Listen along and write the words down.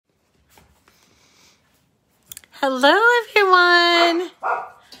Hello, everyone.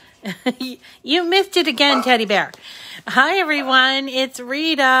 You missed it again, Teddy Bear. Hi, everyone. It's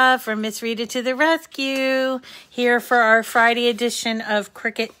Rita from Miss Rita to the Rescue, here for our Friday edition of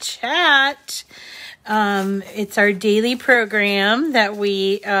Cricut Chat. It's our daily program that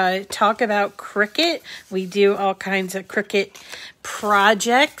we talk about Cricut. We do all kinds of Cricut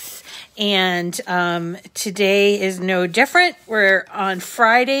projects, and today is no different. We're on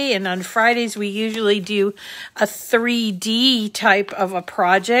Friday, and on Fridays we usually do a 3D type of a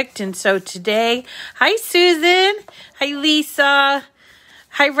project. And so today, hi Susan, hi Lisa,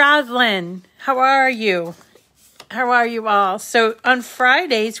 hi Roslyn, how are you? How are you all? So on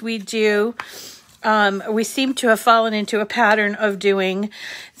Fridays we do we seem to have fallen into a pattern of doing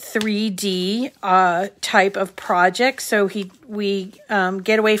 3D type of projects. So we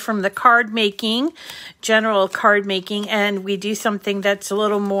get away from the card making, general card making, and we do something that's a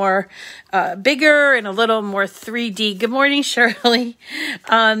little more bigger and a little more 3D. Good morning, Shirley.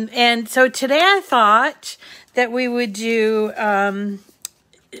 And so today I thought that we would do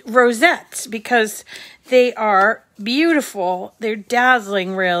rosettes because they are beautiful. They're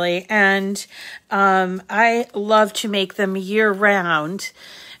dazzling, really, and I love to make them year-round.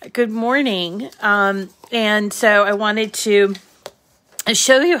 Good morning. And so I wanted to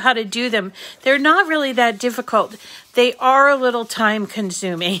show you how to do them. They're not really that difficult. They are a little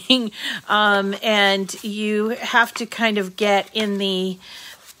time-consuming, and you have to kind of get in the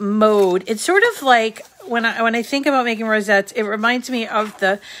mode. It's sort of like when I think about making rosettes, it reminds me of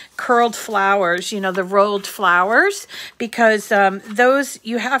the curled flowers, you know, the rolled flowers, because those,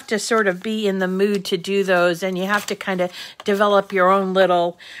 you have to sort of be in the mood to do those, and you have to kind of develop your own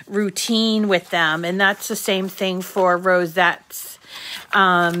little routine with them. And that's the same thing for rosettes.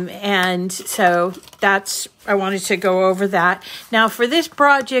 And so I wanted to go over that. Now for this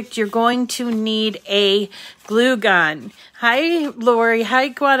project, you're going to need a glue gun. Hi, Lori. Hi,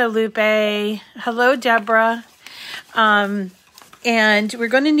 Guadalupe. Hello, Deborah. And we're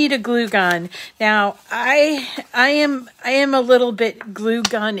going to need a glue gun. Now, I am a little bit glue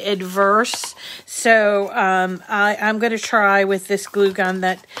gun adverse, so I'm going to try with this glue gun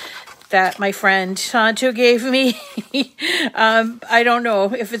that my friend Sancho gave me. I don't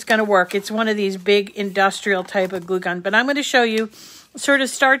know if it's going to work. It's one of these big industrial type of glue gun, but I'm going to show you sort of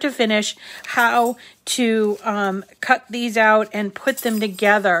start to finish how to cut these out and put them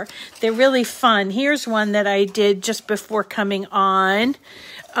together. They're really fun. Here's one that I did just before coming on.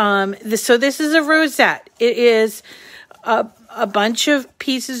 So this is a rosette. It is a bunch of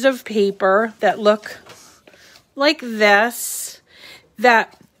pieces of paper that look like this,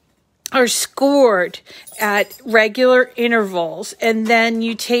 that are scored at regular intervals, and then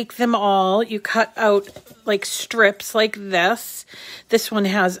you take them all, you cut out like strips like this. This one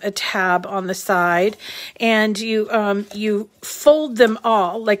has a tab on the side, and you fold them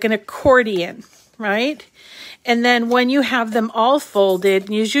all like an accordion, right? And then when you have them all folded,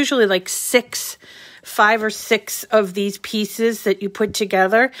 there's usually like 5 or 6 of these pieces that you put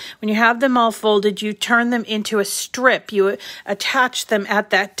together. When you have them all folded, you turn them into a strip. You attach them at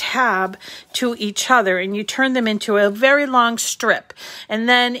that tab to each other, and you turn them into a very long strip. And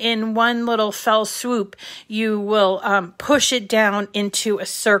then in one little fell swoop, you will push it down into a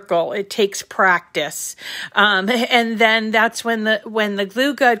circle. It takes practice. And then that's when the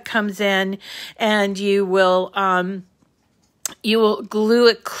glue gun comes in, and you will glue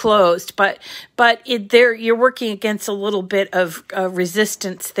it closed, but you're working against a little bit of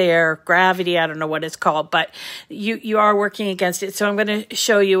resistance there, gravity, I don't know what it's called, but you are working against it. So I'm going to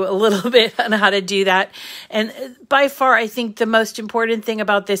show you a little bit on how to do that. And by far, I think the most important thing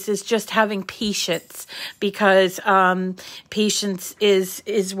about this is just having patience, because patience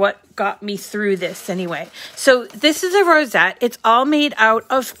is what got me through this anyway. So this is a rosette. It's all made out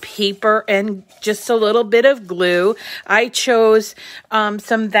of paper and just a little bit of glue. I chose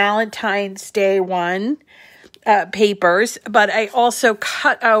some Valentine's Day papers, but I also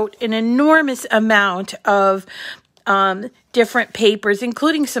cut out an enormous amount of different papers,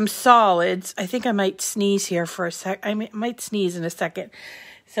 including some solids. I think I might sneeze here for a sec. I might sneeze in a second,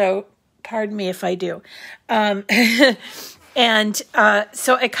 so pardon me if I do. And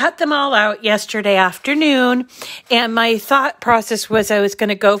so I cut them all out yesterday afternoon, and my thought process was I was going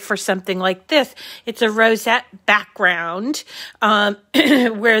to go for something like this. It's a rosette background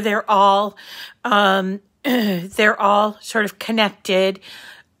where they're all sort of connected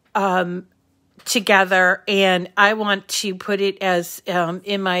together, and I want to put it as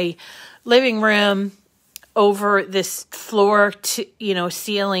in my living room over this floor to, you know,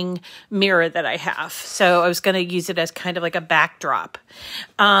 ceiling mirror that I have. So I was going to use it as kind of like a backdrop.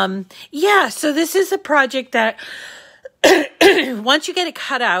 Yeah, so this is a project that once you get it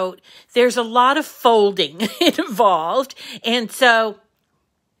cut out, there's a lot of folding involved. And so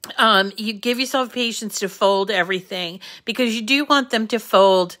you give yourself patience to fold everything, because you do want them to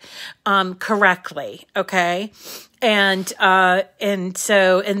fold correctly, okay? And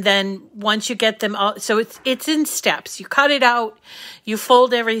then once you get them all, so it's in steps. You cut it out, you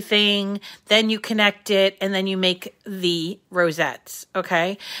fold everything, then you connect it, and then you make the rosettes,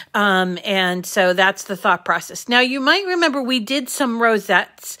 okay? And so that's the thought process. Now, you might remember we did some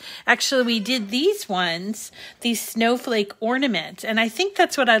rosettes. Actually, we did these ones, these snowflake ornaments. And I think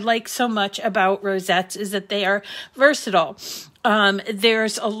that's what I like so much about rosettes, is that they are versatile.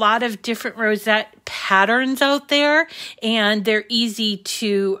 There's a lot of different rosette patterns out there, and they're easy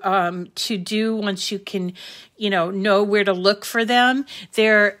to do once you can, know where to look for them.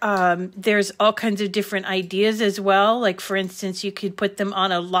 There's all kinds of different ideas as well. Like, for instance, you could put them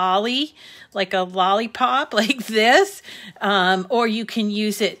on a lolly, like a lollipop like this, or you can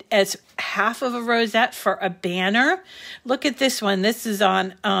use it as half of a rosette for a banner. Look at this one. This is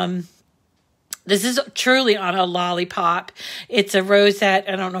on, this is truly on a lollipop. It's a rosette.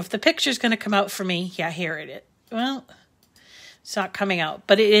 I don't know if the picture's going to come out for me. Yeah, here it is. Well, it's not coming out,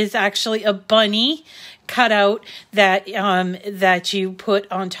 but it is actually a bunny cutout that you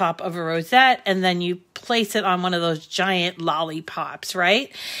put on top of a rosette, and then you place it on one of those giant lollipops,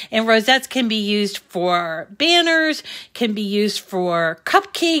 right? And rosettes can be used for banners, can be used for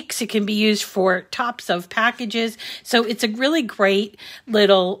cupcakes, it can be used for tops of packages. So it's a really great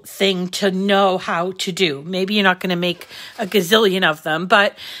little thing to know how to do. Maybe you're not going to make a gazillion of them,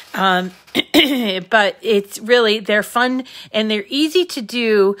 but but it's really, they're fun and they're easy to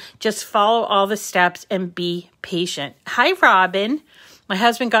do. Just follow all the steps and be patient. Hi, Robin. My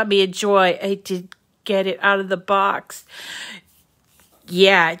husband got me a joy. I did get it out of the box.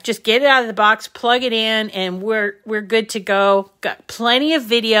 Yeah, just get it out of the box, plug it in, and we're good to go. Got plenty of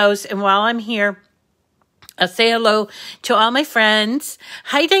videos, and while I'm here, I'll say hello to all my friends.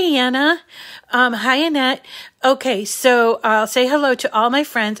 Hi, Diana. Hi, Annette. Okay, so I'll say hello to all my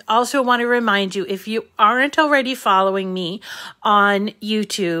friends. Also want to remind you, if you aren't already following me on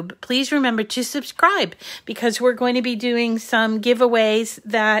YouTube, please remember to subscribe, because we're going to be doing some giveaways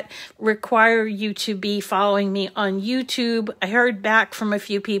that require you to be following me on YouTube. I heard back from a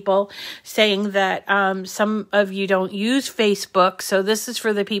few people saying that some of you don't use Facebook, so this is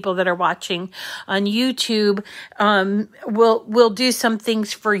for the people that are watching on YouTube. We'll do some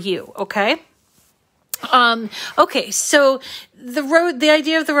things for you, okay? Okay, so the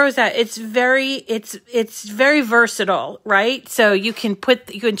idea of the rosette, it's very versatile, right? So you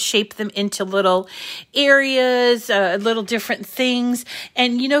can shape them into little areas, little different things.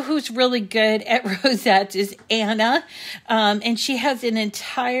 And you know who's really good at rosettes is Anna. And she has an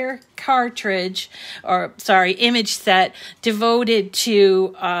entire image set devoted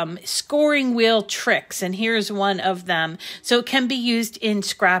to scoring wheel tricks, and here's one of them. So it can be used in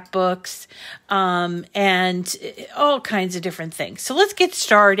scrapbooks and all kinds of different things. So let's get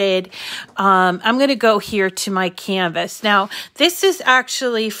started. I'm going to go here to my canvas. Now, this is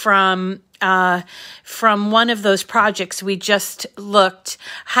actually from one of those projects we just looked.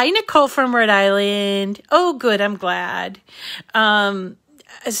 Hi, Nicole from Rhode Island. Oh, good. I'm glad.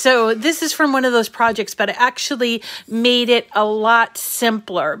 So this is from one of those projects, but I actually made it a lot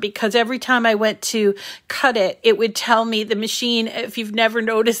simpler, because every time I went to cut it, it would tell me, the machine, if you've never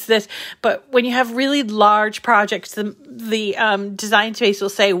noticed this, but when you have really large projects, the design space will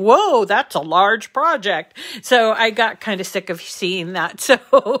say, whoa, that's a large project. So I got kind of sick of seeing that.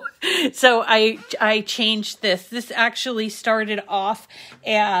 So I changed this. This actually started off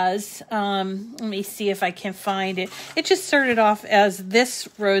as, let me see if I can find it. It just started off as this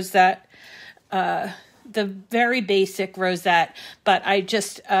rosette, the very basic rosette, but I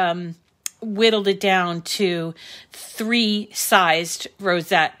just whittled it down to 3 sized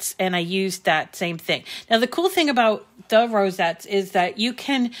rosettes, and I used that same thing. Now, the cool thing about the rosettes is that you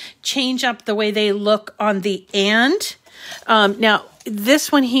can change up the way they look on the end. Now,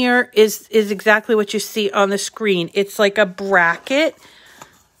 this one here is exactly what you see on the screen. It's like a bracket,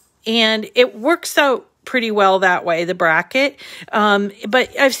 and it works out pretty well that way, the bracket.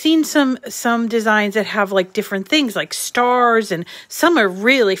 But I've seen some designs that have like different things like stars, and some are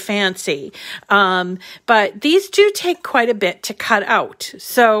really fancy. But these do take quite a bit to cut out.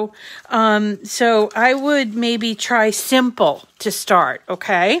 So I would maybe try simple to start.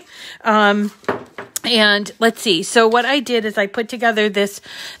 Okay. And let's see. So what I did is I put together this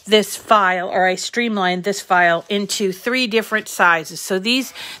file, or I streamlined this file into 3 different sizes. So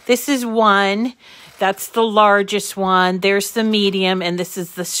this is one. That's the largest one. There's the medium, and this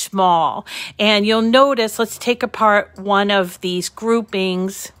is the small. And you'll notice, let's take apart one of these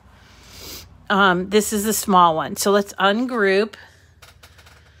groupings. This is the small one. So let's ungroup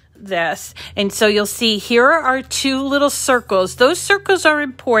this. And so you'll see here are 2 little circles. Those circles are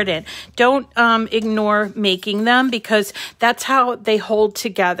important. Don't ignore making them, because that's how they hold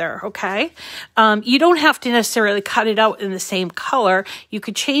together, okay? You don't have to necessarily cut it out in the same color. You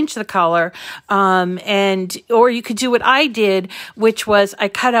could change the color, or you could do what I did, which was I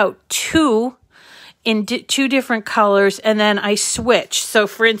cut out 2 in 2 different colors, and then I switch. So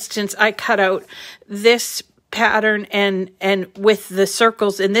for instance, I cut out this pattern and with the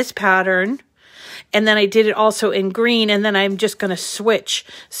circles in this pattern, and then I did it also in green, and then I'm just going to switch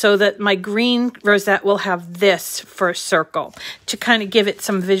so that my green rosette will have this for a circle to kind of give it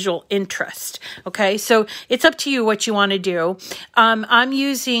some visual interest. Okay, so it's up to you what you want to do. I'm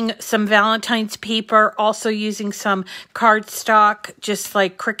using some Valentine's paper, also using some cardstock, just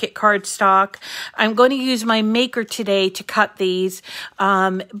like Cricut cardstock. I'm going to use my maker today to cut these,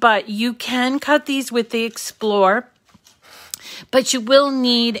 but you can cut these with the Explore. But you will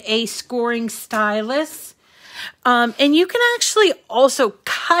need a scoring stylus. And you can actually also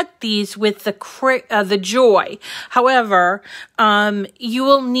cut these with the Joy. However, you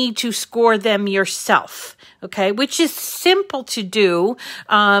will need to score them yourself, okay? Which is simple to do.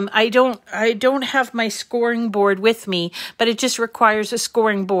 I don't have my scoring board with me, but it just requires a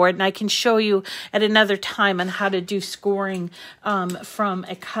scoring board, and I can show you at another time on how to do scoring from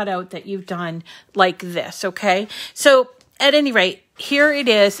a cutout that you've done like this, okay? So at any rate, here it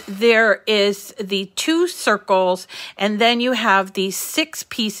is. There is the 2 circles, and then you have these 6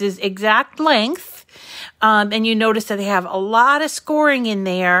 pieces exact length. And you notice that they have a lot of scoring in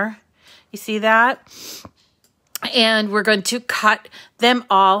there. You see that? And we're going to cut them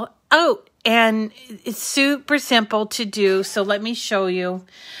all out. And it's super simple to do, so let me show you.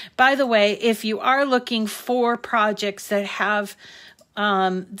 By the way, if you are looking for projects that have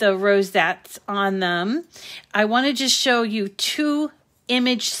the rosettes on them, I want to just show you 2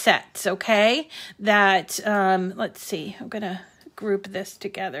 image sets, okay? That, let's see, I'm going to group this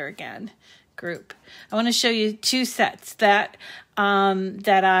together again. Group. I want to show you 2 sets that,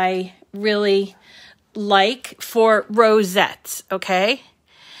 that I really like for rosettes, okay?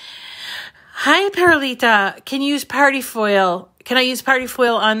 Hi, Perlita. Can you use party foil? Can I use party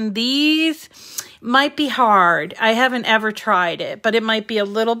foil on these? Might be hard. I haven't ever tried it, but it might be a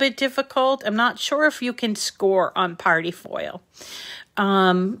little bit difficult. I'm not sure if you can score on party foil.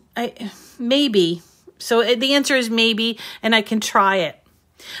 Maybe. So the answer is maybe, and I can try it.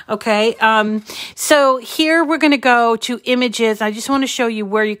 Okay, so here we're going to go to images. I just want to show you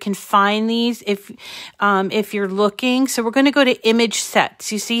where you can find these if you're looking. So we're going to go to image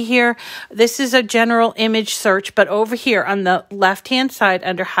sets. You see here, this is a general image search, but over here on the left-hand side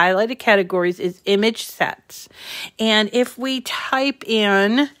under highlighted categories is image sets. And if we type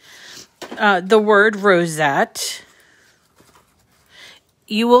in the word rosette,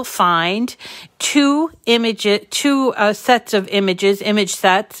 you will find 2 sets of images, image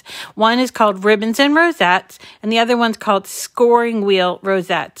sets. One is called Ribbons and Rosettes, and the other one's called Scoring Wheel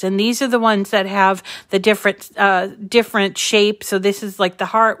Rosettes. And these are the ones that have the different shapes. So this is like the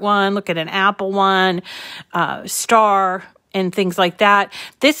heart one. Look at an apple one, star, and things like that.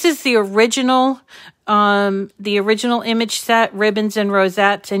 This is the original image set, Ribbons and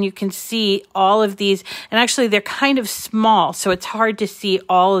Rosettes, and you can see all of these, and actually they're kind of small, so it's hard to see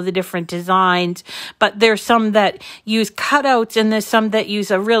all of the different designs, but there's some that use cutouts, and there's some that use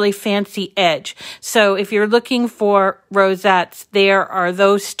a really fancy edge. So if you're looking for rosettes, there are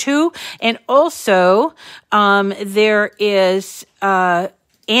those 2, and also there is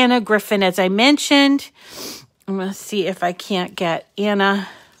Anna Griffin, as I mentioned. I'm going to see if I can't get Anna.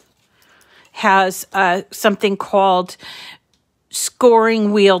 Has something called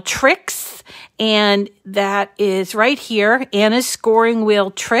Scoring Wheel Tricks, and that is right here, Anna's Scoring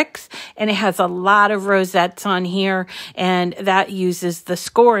Wheel Tricks, and it has a lot of rosettes on here, and that uses the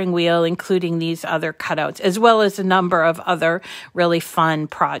scoring wheel, including these other cutouts, as well as a number of other really fun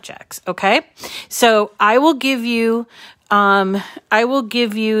projects, okay? So I will give you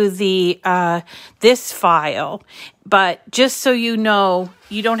the this file, but just so you know,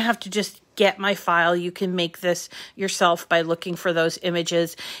 you don't have to just get my file. You can make this yourself by looking for those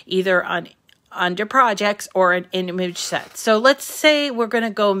images either under projects or an image set. So let's say we're going to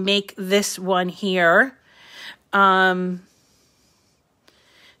go make this one here.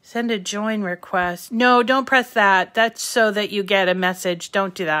 Send a join request. No, don't press that. That's so that you get a message.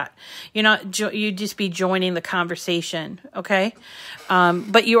 Don't do that. You just be joining the conversation, okay?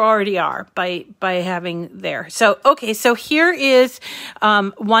 But you already are by having there. So, okay, so here is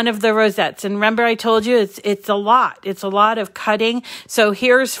one of the rosettes. And remember I told you it's a lot. It's a lot of cutting. So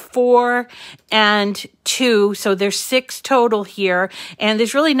here's 4 and 2. So there's 6 total here. And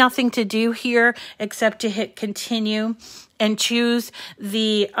there's really nothing to do here except to hit continue and choose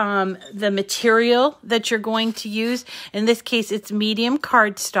the material that you're going to use. In this case, it's medium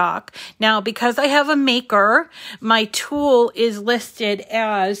cardstock. Now, because I have a maker, my tool is listed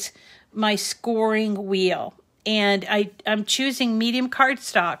as my scoring wheel. And I'm choosing medium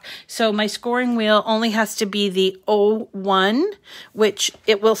cardstock. So my scoring wheel only has to be the 01, which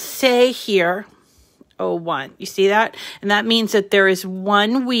it will say here, 01. You see that? And that means that there is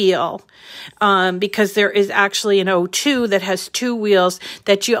one wheel because there is actually an 02 that has 2 wheels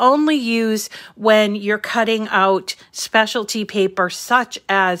that you only use when you're cutting out specialty paper such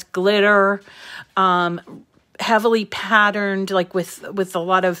as glitter, heavily patterned, like with a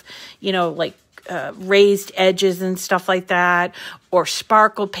lot of, raised edges and stuff like that, or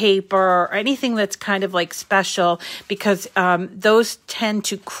sparkle paper, or anything that's kind of like special, because those tend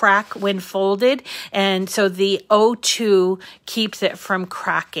to crack when folded, and so the 02 keeps it from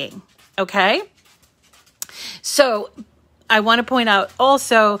cracking. Okay? So I want to point out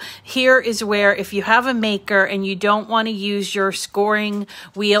also, here is where if you have a maker and you don't want to use your scoring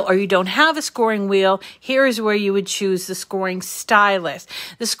wheel, or you don't have a scoring wheel, here is where you would choose the scoring stylus.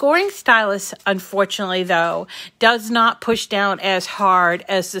 The scoring stylus, unfortunately though, does not push down as hard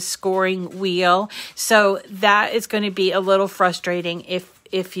as the scoring wheel. So that is going to be a little frustrating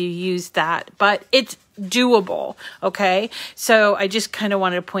if you use that, but it's doable. Okay. So I just kind of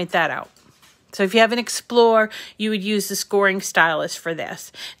wanted to point that out. So if you have an Explorer, you would use the scoring stylus for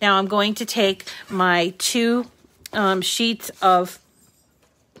this. Now I'm going to take my 2 sheets of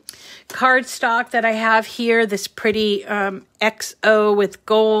cardstock that I have here, this pretty XO with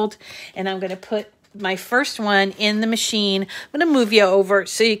gold, and I'm going to put my first one in the machine. I'm going to move you over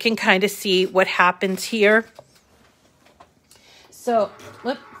so you can kind of see what happens here. So,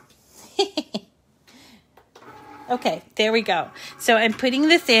 whoop. Okay, there we go. So I'm putting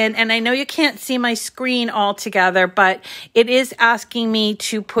this in, and I know you can't see my screen all together, but it is asking me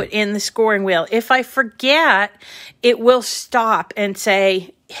to put in the scoring wheel. If I forget, it will stop and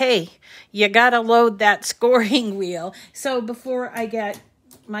say, hey, you got to load that scoring wheel. So before I get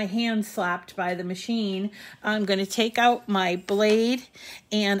my hand slapped by the machine, I'm going to take out my blade,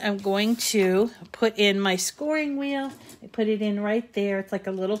 and I'm going to put in my scoring wheel. I put it in right there. It's like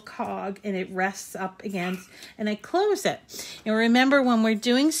a little cog, and it rests up against, and I close it. And remember, when we're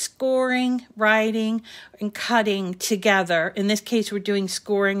doing scoring, writing, and cutting together, in this case, we're doing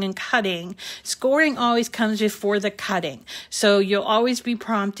scoring and cutting. Scoring always comes before the cutting. So you'll always be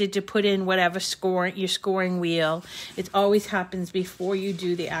prompted to put in whatever your scoring wheel. It always happens before you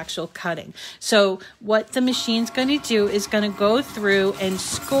do the actual cutting. So what the machine's going to do is going to go through and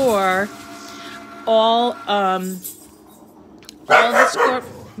score all the score.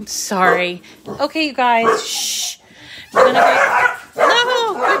 Sorry. Okay, you guys. Shh. I'm gonna go.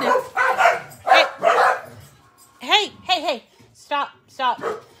 No, goodness. Hey. Stop.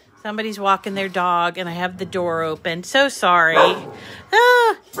 Somebody's walking their dog, and I have the door open. So sorry.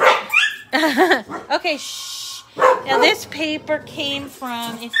 Okay, shh. Now, this paper came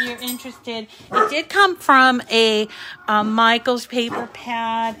from, if you're interested, it did come from a Michael's paper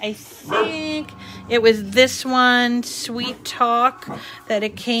pad. I think it was this one, Sweet Talk, that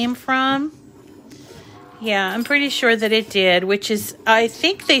it came from. Yeah, I'm pretty sure that it did, which is, I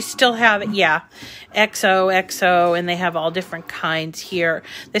think they still have it. Yeah, XO, and they have all different kinds here.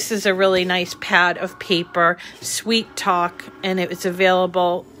 This is a really nice pad of paper, Sweet Talk, and it was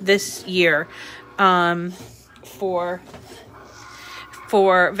available this year for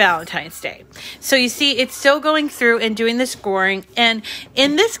Valentine's Day. So you see, it's still going through and doing the scoring. And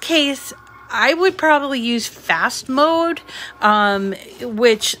in this case, I would probably use fast mode,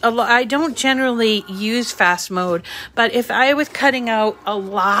 which I don't generally use fast mode. But if I was cutting out a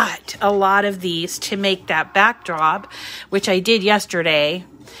lot of these to make that backdrop, which I did yesterday.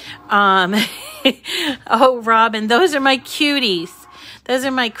 Oh, Robin, those are my cuties. Those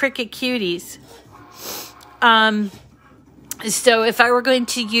are my Cricut cuties. So if I were going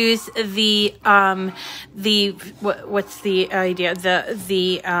to use what's the idea?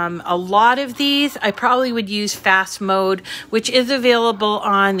 A lot of these, I probably would use fast mode, which is available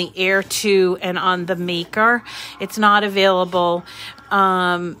on the Air 2 and on the Maker. It's not available,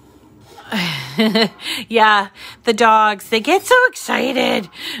 Yeah, the dogs, they get so excited.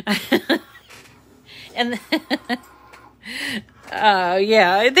 And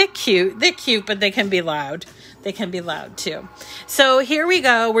yeah, they're cute. They're cute, but they can be loud. They can be loud too. So here we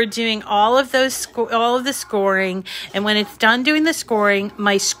go. We're doing all of the scoring, and when it's done doing the scoring,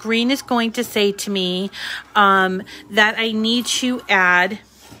 my screen is going to say to me that I need to add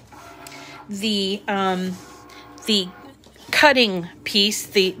the cutting piece,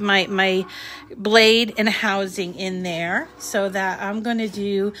 my blade and housing in there, so that I'm going to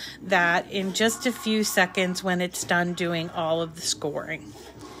do that in just a few seconds when it's done doing all of the scoring.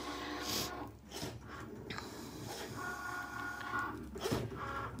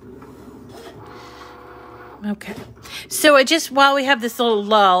 Okay, so while we have this little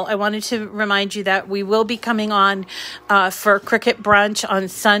lull, I wanted to remind you that we will be coming on for Cricut Brunch on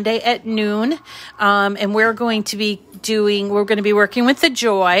Sunday at noon, and we're going to be working with the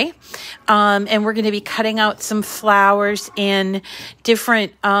Joy, and we're going to be cutting out some flowers in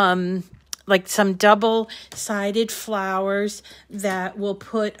different, like some double-sided flowers that we'll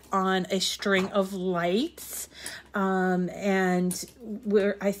put on a string of lights, and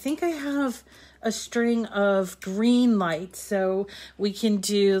I think I have a string of green lights, so we can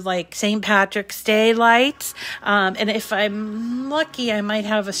do like St. Patrick's Day lights, and if I'm lucky, I might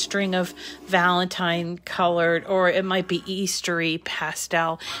have a string of Valentine colored, or it might be Eastery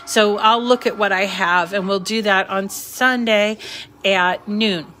pastel. So I'll look at what I have, and we'll do that on Sunday at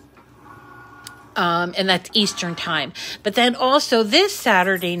noon. And that's Eastern time. But then also this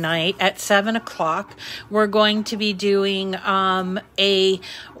Saturday night at 7 o'clock, we're going to be doing a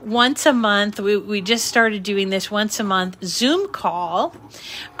once a month. We just started doing this once a month Zoom call,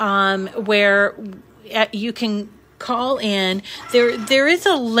 where you can call in. There is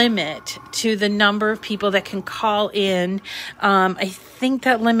a limit to the number of people that can call in. I think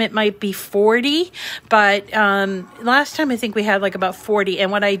that limit might be 40, but last time I think we had like about 40.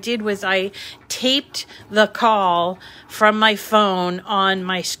 And what I did was I taped the call from my phone on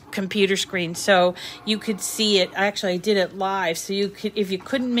my computer screen, so you could see it. Actually, I did it live, so you could, if you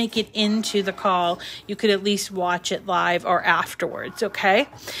couldn't make it into the call, you could at least watch it live or afterwards. Okay,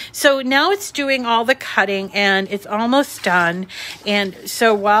 so now it's doing all the cutting, and it's almost done. And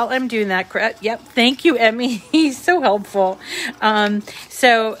so while I'm doing that, yep, thank you, Emmy. He's so helpful.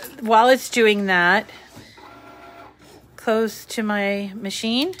 So while it's doing that, close to my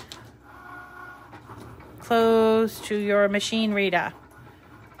machine. Close to your machine, Rita.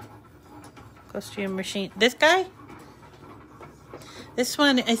 Close to your machine. This guy? This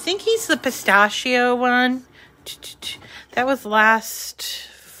one, I think he's the pistachio one. That was last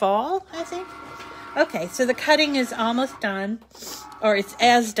fall, I think. Okay, so the cutting is almost done, or it's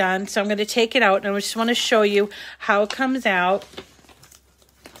as done. So I'm going to take it out, and I just want to show you how it comes out.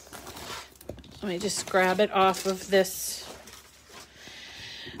 Let me just grab it off of this.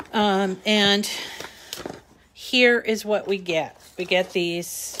 And here is what we get. We get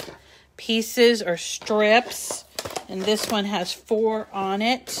these pieces or strips, and this one has 4 on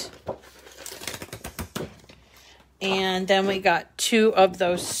it. And then we got 2 of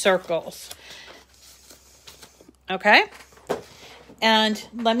those circles. Okay? And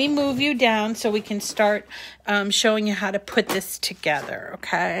let me move you down so we can start showing you how to put this together,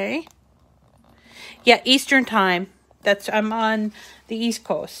 okay? Yeah, Eastern time. I'm on the East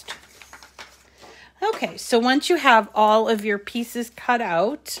Coast. Okay, so once you have all of your pieces cut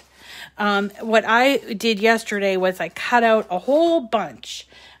out, what I did yesterday was I cut out a whole bunch,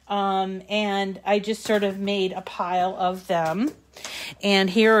 and I just sort of made a pile of them.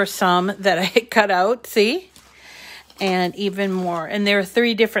 And here are some that I cut out, see? And even more. And there are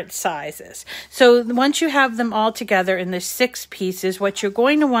 3 different sizes. So once you have them all together in the 6 pieces, what you're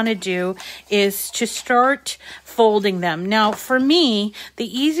going to want to do is to start folding them. Now, for me,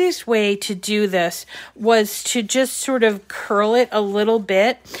 the easiest way to do this was to just sort of curl it a little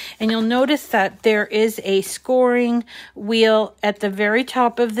bit. And you'll notice that there is a scoring wheel at the very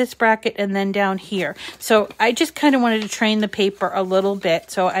top of this bracket and then down here. So I just kind of wanted to train the paper a little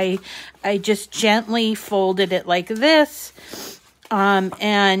bit. So I just gently folded it like this,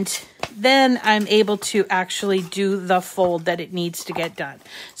 and then I'm able to actually do the fold that it needs to get done.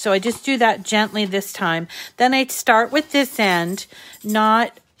 So I just do that gently this time. Then I start with this end,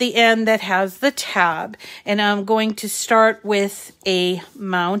 not the end that has the tab, and I'm going to start with a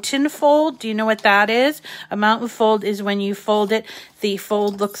mountain fold. Do you know what that is? A mountain fold is when you fold it, the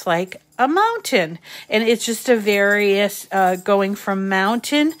fold looks like a mountain, and it's just a various going from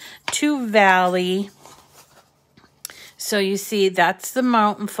mountain to valley. So you see, that's the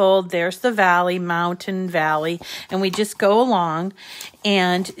mountain fold. There's the valley, mountain, valley. And we just go along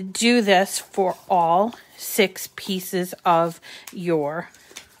and do this for all 6 pieces of your,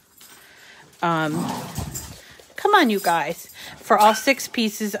 come on, you guys, for all 6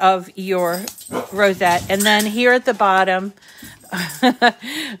 pieces of your rosette. And then here at the bottom,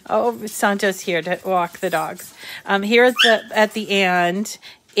 oh, Santo's here to walk the dogs. Here at the end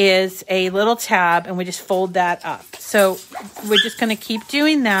is a little tab, and we just fold that up. So we're just going to keep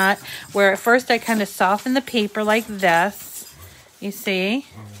doing that, where at first I kind of soften the paper like this, you see,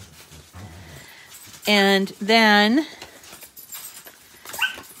 and then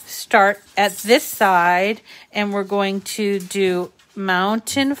start at this side, and we're going to do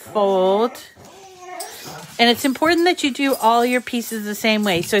mountain fold. And it's important that you do all your pieces the same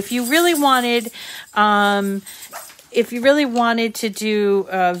way. So if you really wanted, to do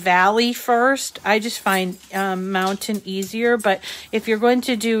valley first, I just find mountain easier. But if you're going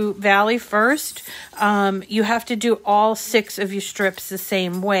to do valley first, you have to do all 6 of your strips the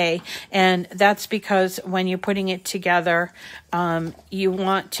same way. And that's because when you're putting it together, you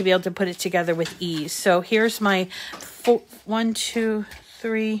want to be able to put it together with ease. So here's my 1, 2,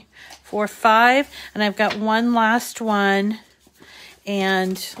 3, 4, 5, and I've got one last one,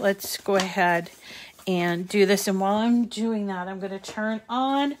 and let's go ahead and do this. And while I'm doing that, I'm going to turn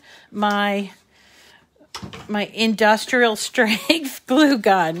on my industrial strength glue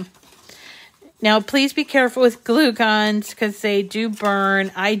gun. Now, please be careful with glue guns because they do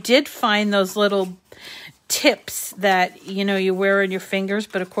burn. I did find those little tips that, you know, you wear on your fingers,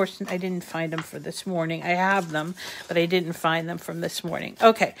 but of course I didn't find them for this morning. I have them, but I didn't find them from this morning.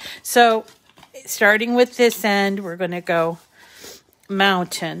 Okay, so starting with this end, we're going to go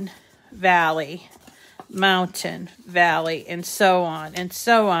mountain, valley, mountain, valley, and so on and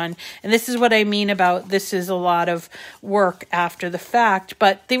so on. And this is what I mean about this is a lot of work after the fact,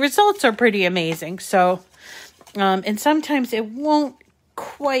 but the results are pretty amazing. So, and sometimes it won't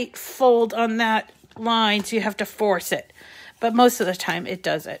quite fold on that line, so you have to force it, but most of the time it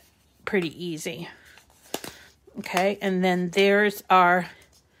does it pretty easy. Okay, and then there's our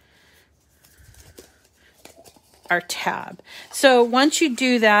tab. So once you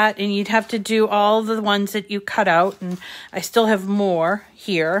do that, and you'd have to do all the ones that you cut out, and I still have more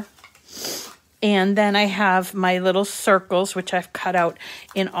here, and then I have my little circles which I've cut out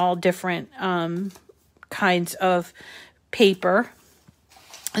in all different kinds of paper.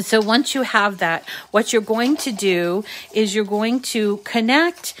 And so once you have that, what you're going to do is you're going to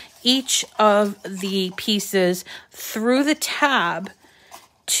connect each of the pieces through the tab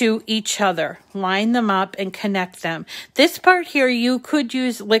to each other. Line them up and connect them. This part here you could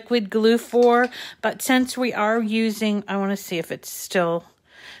use liquid glue for, but since we are using, I want to see if it's still,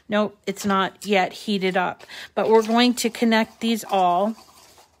 nope, it's not yet heated up. But we're going to connect these all.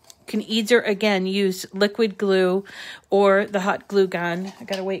 Can either, again, use liquid glue or the hot glue gun. I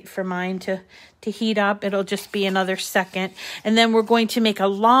gotta wait for mine to heat up. It'll just be another second. And then we're going to make a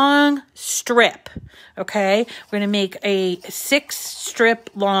long strip, okay? We're gonna make a 6-strip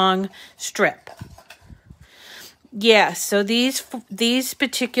long strip. Yeah, so these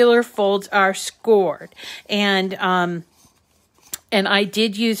particular folds are scored. And I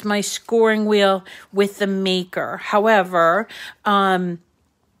did use my scoring wheel with the maker. However,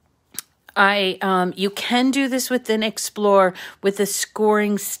 you can do this with an Explorer with a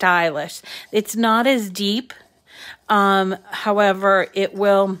scoring stylus. It's not as deep. However, it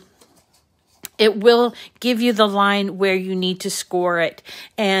will give you the line where you need to score it.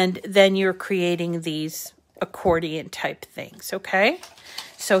 And then you're creating these accordion type things. Okay.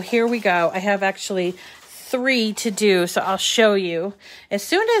 So here we go. I have actually 3 to do. So I'll show you as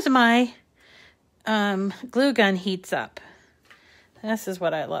soon as my, glue gun heats up. This is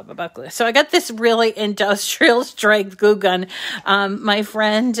what I love about glue. So I got this really industrial strength glue gun. My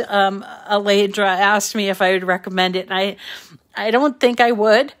friend, Aledra, asked me if I would recommend it. And I don't think I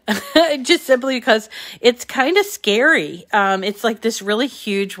would, just simply because it's kind of scary. It's like this really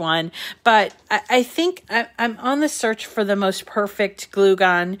huge one, but I think I'm on the search for the most perfect glue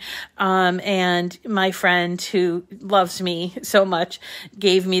gun. And my friend who loves me so much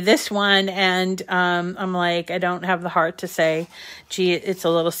gave me this one. And I'm like, I don't have the heart to say, gee, it's a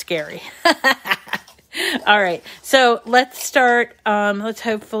little scary. All right, so let's start. Let's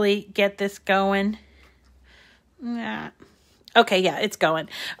hopefully get this going. Okay, yeah, it's going.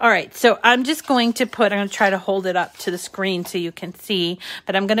 All right, so I'm just going to I'm going to try to hold it up to the screen so you can see,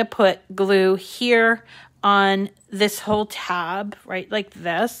 but I'm going to put glue here on this whole tab, right, like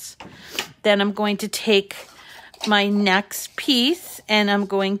this. Then I'm going to take my next piece and I'm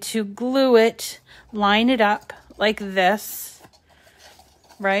going to glue it, line it up like this,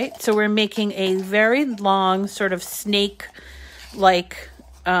 right? So we're making a very long sort of snake-like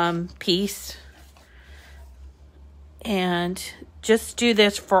piece. And just do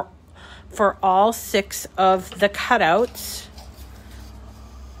this for all 6 of the cutouts.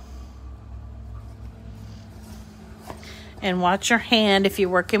 And watch your hand if you're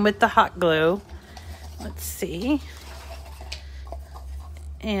working with the hot glue. Let's see.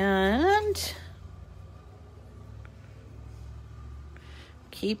 And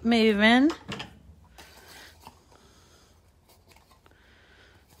keep moving.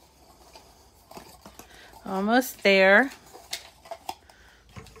 Almost there.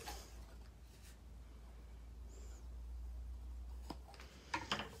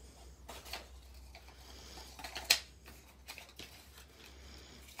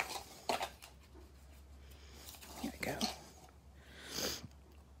 Here we go.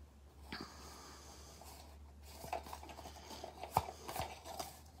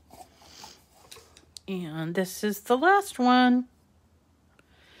 And this is the last one.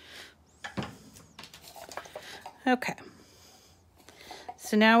 Okay,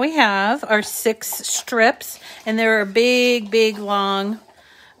 so now we have our 6 strips, and they're a big, long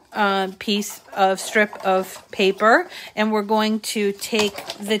strip of paper, and we're going to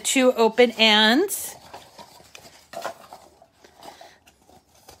take the 2 open ends.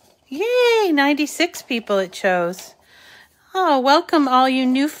 Yay, 96 people it chose. Oh, welcome all you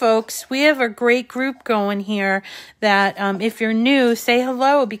new folks. We have a great group going here that if you're new, say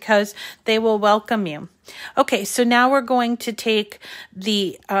hello because they will welcome you. Okay, so now we're going to take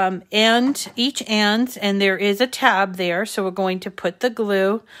the each end, and there is a tab there, so we're going to put the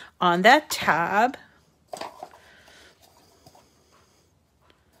glue on that tab.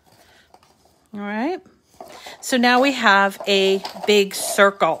 All right, so now we have a big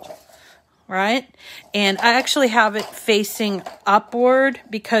circle. Right? And I actually have it facing upward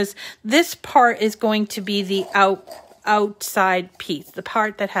because this part is going to be the outside piece, the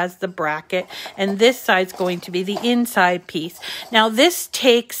part that has the bracket, and this side's going to be the inside piece. Now this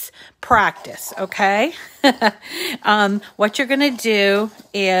takes practice, okay? What you're going to do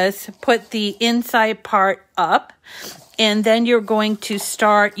is put the inside part up, and then you're going to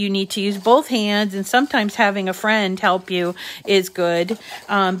start, you need to use both hands, and sometimes having a friend help you is good.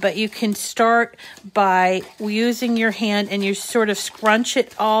 But you can start by using your hand, and you sort of scrunch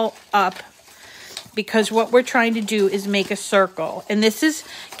it all up, because what we're trying to do is make a circle. And this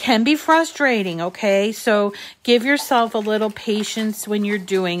can be frustrating, okay? So give yourself a little patience when you're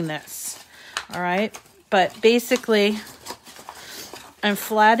doing this, all right? But basically, I'm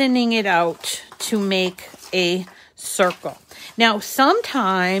flattening it out to make a circle. Now,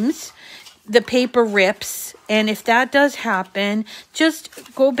 sometimes the paper rips, and if that does happen,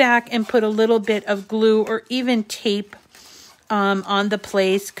 just go back and put a little bit of glue or even tape on the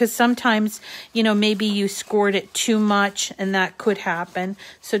place, because sometimes, you know, maybe you scored it too much and that could happen.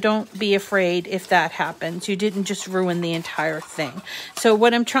 So don't be afraid if that happens. You didn't just ruin the entire thing. So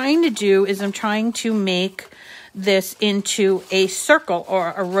what I'm trying to do is I'm trying to make this into a circle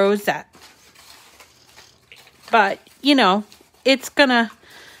or a rosette. But, you know, it's gonna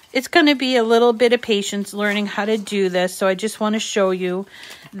be a little bit of patience learning how to do this. So I just want to show you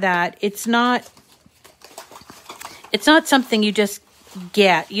that it's not something you just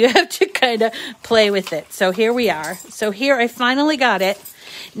get. You have to kind of play with it. So here we are. So here I finally got it.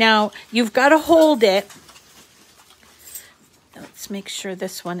 Now you've got to hold it. Let's make sure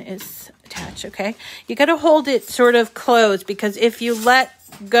this one is attached, okay? You got to hold it sort of closed, because if you let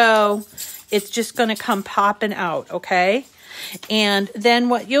go, it's just going to come popping out, okay? And then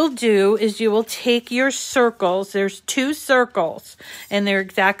what you'll do is you will take your circles. There's 2 circles, and they're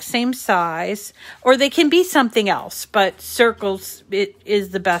exact same size, or they can be something else, but circles, it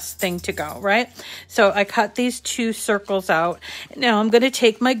is the best thing to go, right? So I cut these 2 circles out. Now I'm going to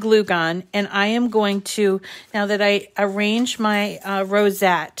take my glue gun, and I am going to, now that I arrange my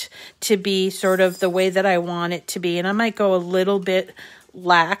rosette to be sort of the way that I want it to be, and I might go a little bit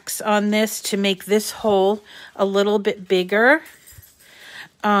lax on this to make this hole a little bit bigger.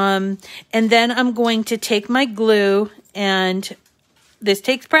 And then I'm going to take my glue, and this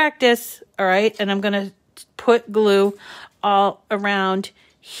takes practice, all right? And I'm going to put glue all around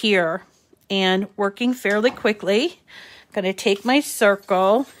here, and working fairly quickly. I'm going to take my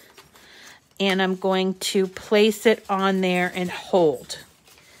circle, and I'm going to place it on there and hold.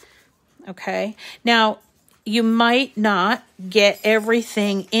 Okay? Now, you might not get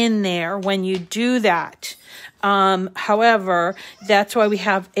everything in there when you do that. However, that's why we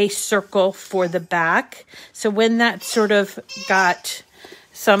have a circle for the back. So when that sort of got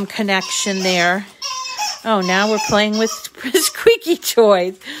some connection there, Oh, now we're playing with squeaky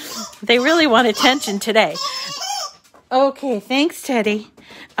toys. They really want attention today. Okay, thanks, Teddy.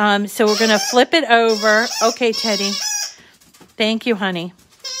 So we're going to flip it over. Okay, Teddy. Thank you, honey.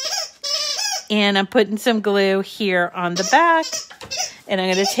 And I'm putting some glue here on the back. And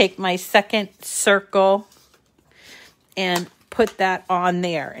I'm going to take my second circle and put that on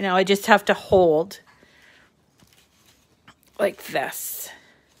there. Now I just have to hold like this.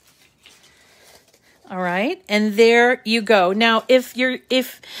 All right, and there you go. Now, if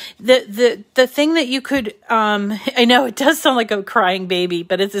the thing that you could, I know it does sound like a crying baby,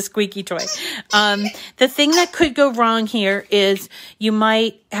 but it's a squeaky toy. The thing that could go wrong here is you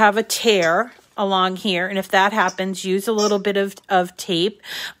might have a tear along here, and if that happens, use a little bit of tape,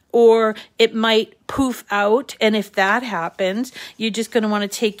 or it might poof out, and if that happens, you're just going to want to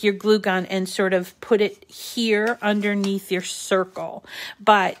take your glue gun and sort of put it here underneath your circle.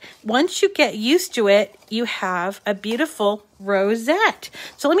 But once you get used to it, you have a beautiful rosette.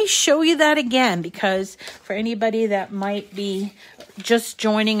 So let me show you that again, because for anybody that might be just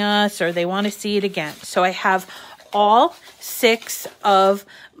joining us or they want to see it again. So I have all 6 of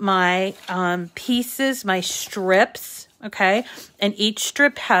my pieces, my strips. Okay, and each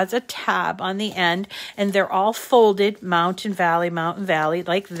strip has a tab on the end, and they're all folded mountain, valley,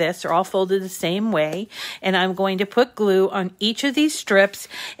 like this. They're all folded the same way, and I'm going to put glue on each of these strips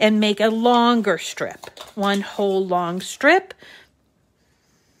and make a longer strip, one whole long strip.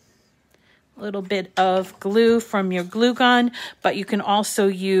 A little bit of glue from your glue gun, but you can also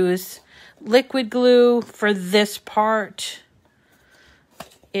use liquid glue for this part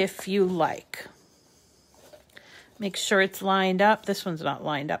if you like. Make sure it's lined up. This one's not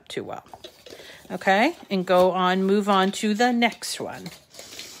lined up too well. Okay, and move on to the next one.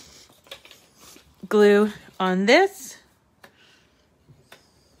 Glue on this.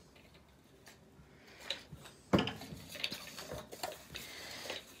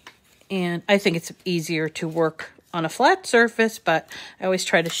 And I think it's easier to work on a flat surface, but I always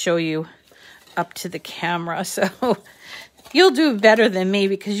try to show you up to the camera, so you'll do better than me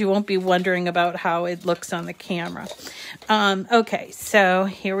because you won't be wondering about how it looks on the camera. Okay, so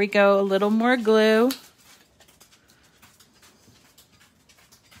here we go. A little more glue.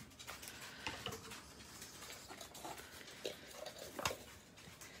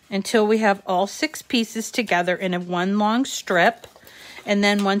 Until we have all 6 pieces together in a one long strip. And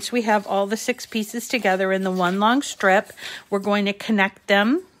then once we have all the 6 pieces together in the one long strip, we're going to connect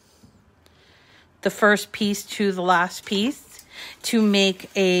them, the first piece to the last piece, to make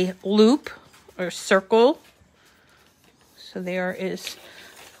a loop or circle. So there is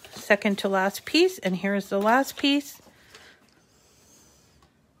second to last piece, and here's the last piece.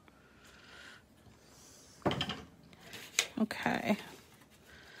 Okay,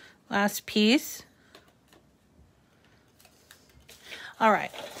 last piece. All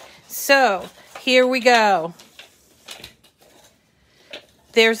right, so here we go.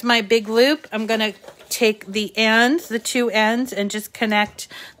 There's my big loop. I'm going to take the ends, the 2 ends, and just connect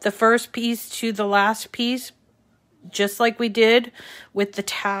the first piece to the last piece, just like we did with the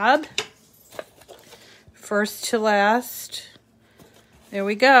tab. First to last. There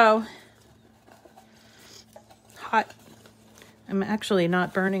we go. Hot. I'm actually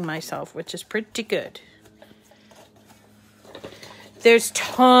not burning myself, which is pretty good. There's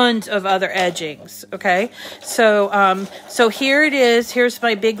tons of other edgings, okay? So so here it is. Here's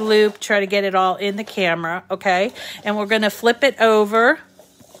my big loop. Try to get it all in the camera, okay? And we're going to flip it over.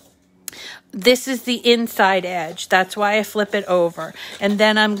 This is the inside edge. That's why I flip it over. And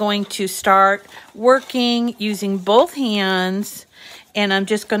then I'm going to start working using both hands. And I'm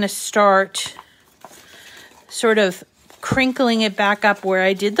just going to start sort of crinkling it back up where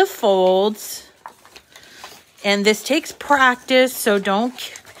I did the folds. And this takes practice, so don't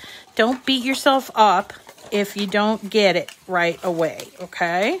beat yourself up if you don't get it right away,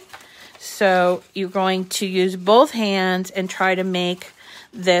 okay? So you're going to use both hands and try to make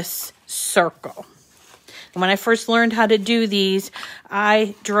this circle. And when I first learned how to do these,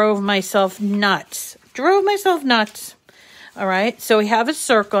 I drove myself nuts. All right, so we have a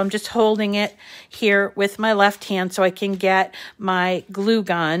circle. I'm just holding it here with my left hand so I can get my glue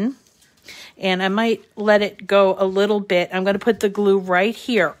gun. And I might let it go a little bit. I'm going to put the glue right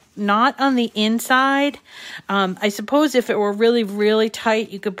here, not on the inside. I suppose if it were really, really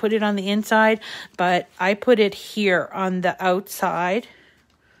tight, you could put it on the inside, but I put it here on the outside.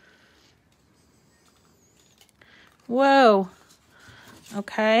 Whoa.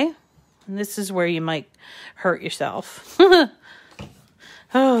 Okay. And this is where you might hurt yourself.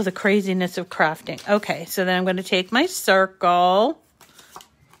 Oh, the craziness of crafting. Okay, so then I'm going to take my circle.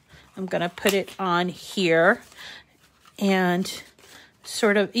 I'm going to put it on here and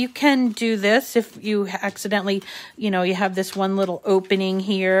sort of, you can do this if you accidentally, you know, you have this one little opening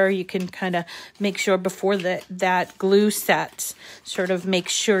here. You can kind of make sure before that glue sets, sort of make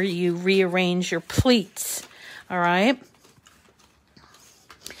sure you rearrange your pleats. All right.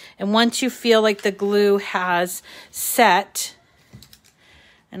 And once you feel like the glue has set,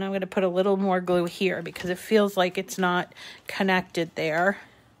 and I'm going to put a little more glue here because it feels like it's not connected there.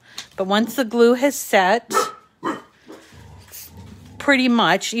 But once the glue has set, pretty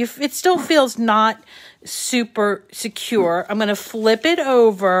much, it still feels not super secure. I'm going to flip it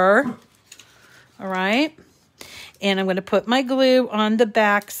over, all right? And I'm going to put my glue on the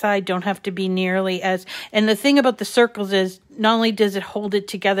back side. Don't have to be nearly as, and the thing about the circles is not only does it hold it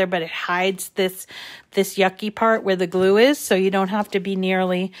together, but it hides this yucky part where the glue is, so you don't have to be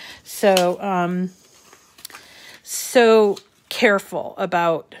nearly so so careful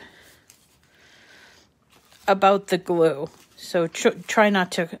about the glue. So try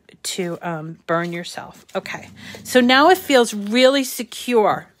not to burn yourself. Okay, so now it feels really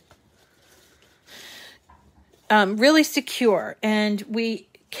secure. Really secure. And we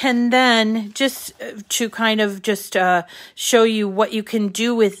can then, just to kind of just show you what you can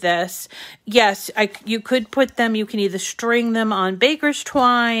do with this. Yes, you could put them, you can either string them on baker's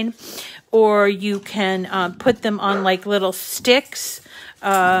twine, or you can put them on like little sticks.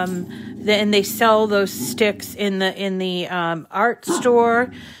 And they sell those sticks in the art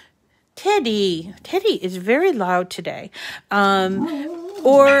store. Teddy is very loud today.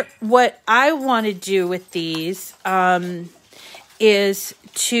 Or what I want to do with these is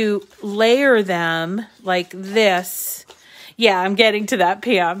to layer them like this. Yeah, I'm getting to that,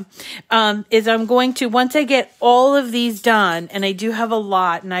 Pam. Is I'm going to, once I get all of these done, and I do have a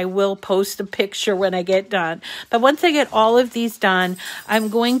lot, and I will post a picture when I get done. But once I get all of these done, I'm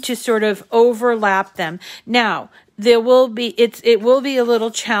going to sort of overlap them. Now, it will be a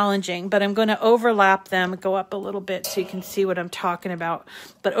little challenging, but I'm going to overlap them, go up a little bit so you can see what I'm talking about,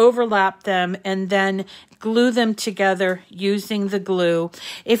 but overlap them and then glue them together using the glue.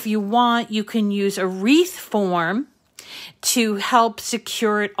 If you want, you can use a wreath form to help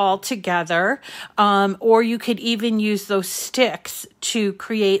secure it all together, or you could even use those sticks to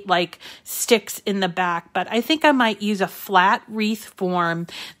create like sticks in the back. But I think I might use a flat wreath form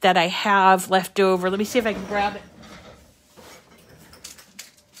that I have left over. Let me see if I can grab it.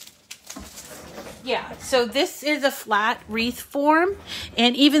 Yeah, so this is a flat wreath form,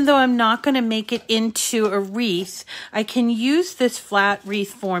 and even though I'm not going to make it into a wreath, I can use this flat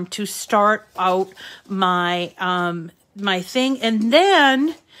wreath form to start out my my thing, and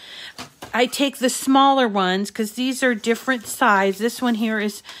then I take the smaller ones because these are different size. This one here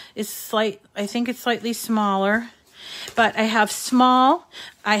is I think it's slightly smaller. But I have small,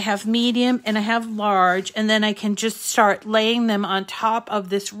 I have medium, and I have large, and then I can just start laying them on top of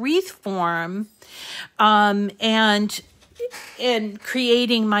this wreath form, and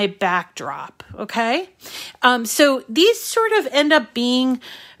creating my backdrop, okay? So these sort of end up being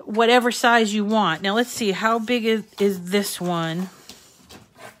whatever size you want. Now let's see, how big is this one?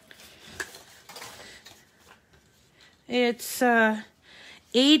 It's 8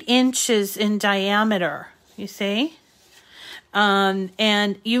 inches in diameter, you see?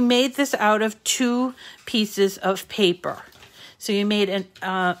 And you made this out of 2 pieces of paper. So you made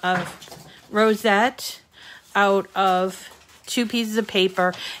a rosette out of 2 pieces of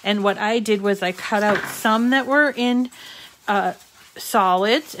paper. And what I did was I cut out some that were in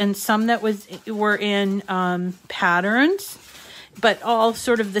solids and some that were in patterns, but all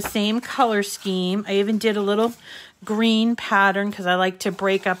sort of the same color scheme. I even did a little green pattern because I like to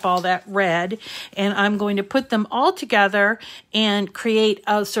break up all that red, and I'm going to put them all together and create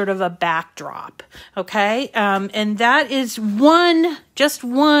a sort of a backdrop. Okay, and that is just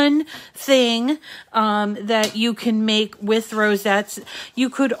one thing that you can make with rosettes. You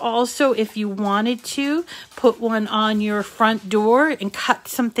could also, if you wanted to, put one on your front door and cut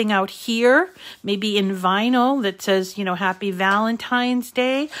something out here, maybe in vinyl that says, you know, Happy Valentine's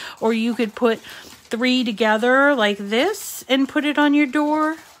Day, or you could put 3 together like this and put it on your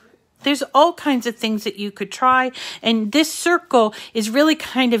door. There's all kinds of things that you could try. And this circle is really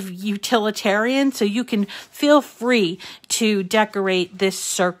kind of utilitarian, so you can feel free to decorate this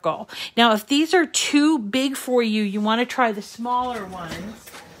circle. Now, if these are too big for you, you want to try the smaller ones.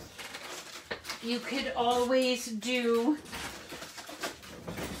 You could always do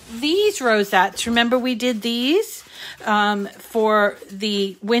these rosettes. Remember we did these? for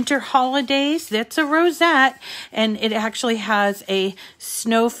the winter holidays. That's a rosette, and it actually has a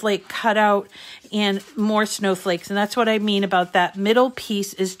snowflake cut out and more snowflakes. And that's what I mean about that middle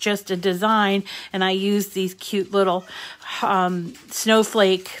piece is just a design. And I use these cute little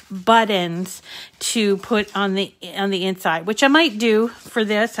snowflake buttons to put on the inside, which I might do for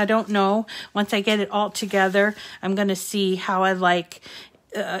this. I don't know. Once I get it all together, I'm going to see how I like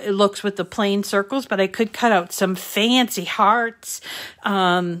it looks with the plain circles, but I could cut out some fancy hearts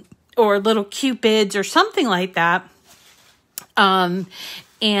or little cupids or something like that. And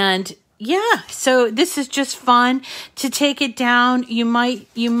yeah, so this is just fun to take it down. You might,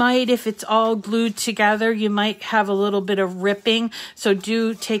 if it's all glued together, you might have a little bit of ripping. So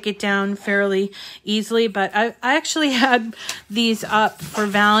do take it down fairly easily. But I actually had these up for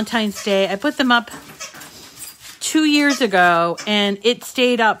Valentine's Day. I put them up 2 years ago, and it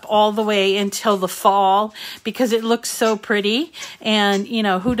stayed up all the way until the fall because it looks so pretty. And, you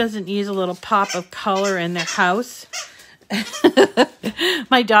know, who doesn't use a little pop of color in their house?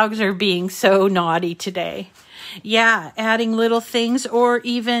 My dogs are being so naughty today. Yeah, adding little things, or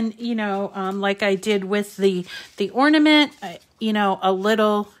even, you know, like I did with the ornament, you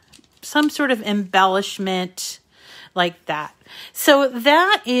know, some sort of embellishment like that. So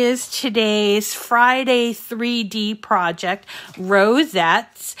that is today's Friday 3D project,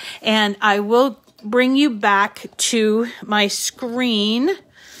 rosettes, and I will bring you back to my screen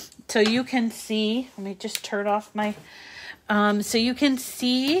so you can see. Let me just turn off my so you can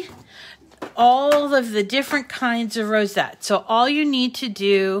see all of the different kinds of rosettes. So all you need to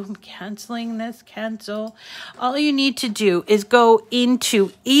do, I'm canceling this, cancel. All you need to do is go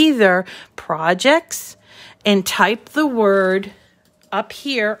into either projects and type the word up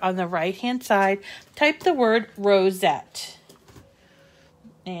here on the right-hand side, type the word rosette.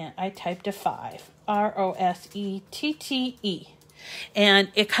 And I typed a 5, R-O-S-E-T-T-E. And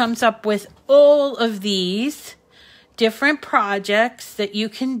it comes up with all of these different projects that you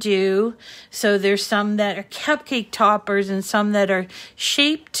can do. So there's some that are cupcake toppers and some that are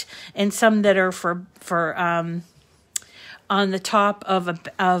shaped and some that are for on the top of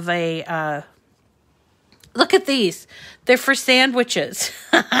a look at these. They're for sandwiches.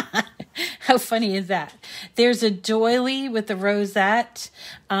 How funny is that? There's a doily with a rosette.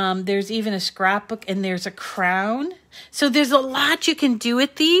 There's even a scrapbook, and there's a crown. So there's a lot you can do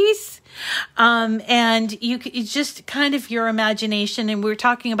with these. And it's just kind of your imagination. And we're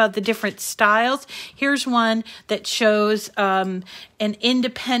talking about the different styles. Here's one that shows an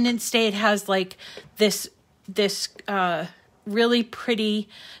Independence Day. It has like this really pretty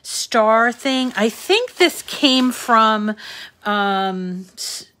star thing. I think this came from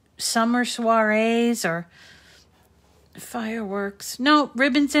summer soirees or fireworks. No,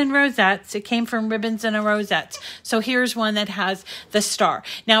 ribbons and rosettes. It came from ribbons and rosettes. So here's one that has the star.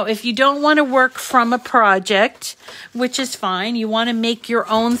 Now, if you don't want to work from a project, which is fine, you want to make your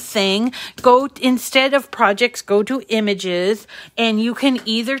own thing, go instead of projects, go to images, and you can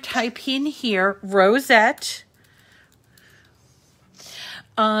either type in here rosette,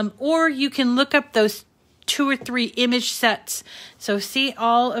 or you can look up those 2 or 3 image sets. So see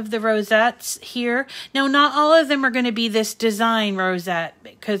all of the rosettes here. Now, not all of them are going to be this design rosette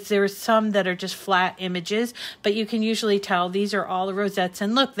because there's some that are just flat images, but you can usually tell these are all the rosettes.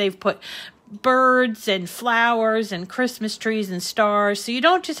 And look, they've put birds and flowers and Christmas trees and stars. So you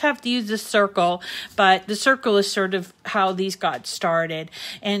don't just have to use the circle, but the circle is sort of how these got started.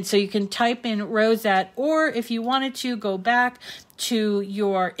 And so you can type in rosette, or if you wanted to, go back to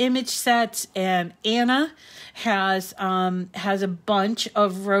your image sets, and Anna has a bunch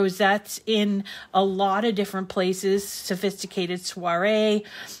of rosettes in a lot of different places. Sophisticated soiree,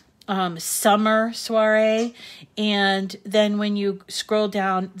 summer soiree, and then when you scroll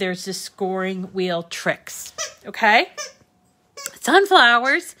down, there's the scoring wheel tricks. Okay?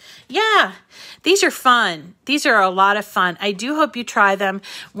 Sunflowers. Yeah, these are fun. These are a lot of fun. I do hope you try them.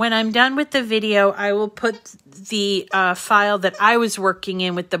 When I'm done with the video, I will put the file that I was working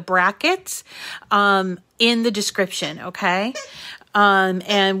in with the brackets in the description, okay?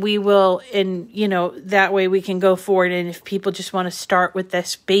 And we will, that way we can go forward. And if people just want to start with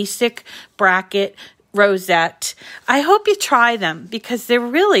this basic bracket rosette, I hope you try them because they're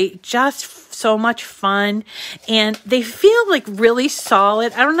really just so much fun and they feel like really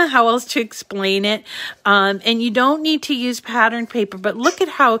solid. I don't know how else to explain it. And you don't need to use pattern paper, but look at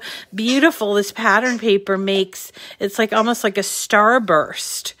how beautiful this pattern paper makes. It's like almost like a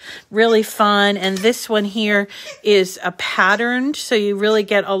starburst. Really fun. And this one here is a patterned, so you really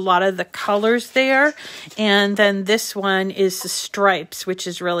get a lot of the colors there. And then this one is the stripes, which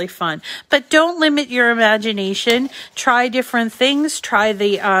is really fun. But don't limit your imagination. Try different things. Try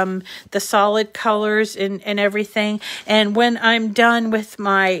the solid colors and everything. And when I'm done with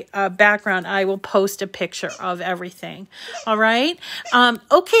my background, I will post a picture of everything. All right.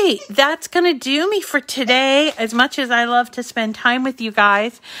 Okay, that's going to do me for today. As much as I love to spend time with you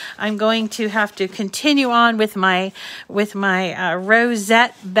guys, I'm going to have to continue on with my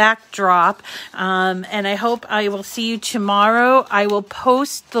rosette backdrop. And I hope I will see you tomorrow. I will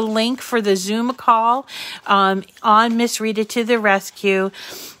post the link for the Zoom call on Miss Rita to the Rescue.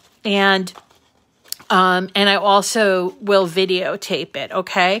 And I also will videotape it,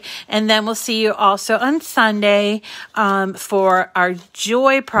 okay? And then we'll see you also on Sunday for our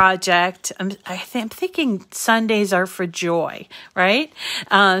Joy Project. I'm thinking Sundays are for joy, right?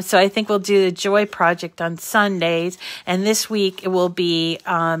 So I think we'll do the Joy Project on Sundays. And this week it will be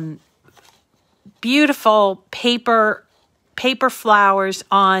beautiful paper flowers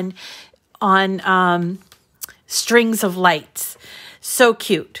on strings of lights. So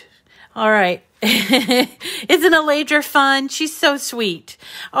cute. All right. Isn't Aladra fun? She's so sweet.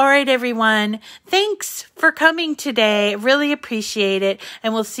 All right, everyone. Thanks for coming today. Really appreciate it.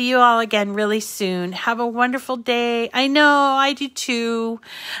 And we'll see you all again really soon. Have a wonderful day. I know, I do too.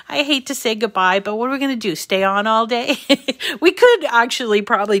 I hate to say goodbye, but what are we going to do? Stay on all day? We could actually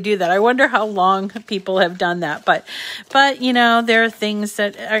probably do that. I wonder how long people have done that. But you know, there are things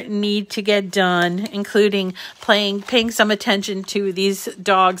that need to get done, including paying some attention to these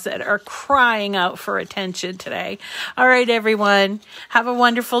dogs that are crying out for attention today. All right, everyone. Have a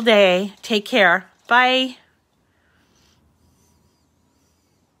wonderful day. Take care. Bye.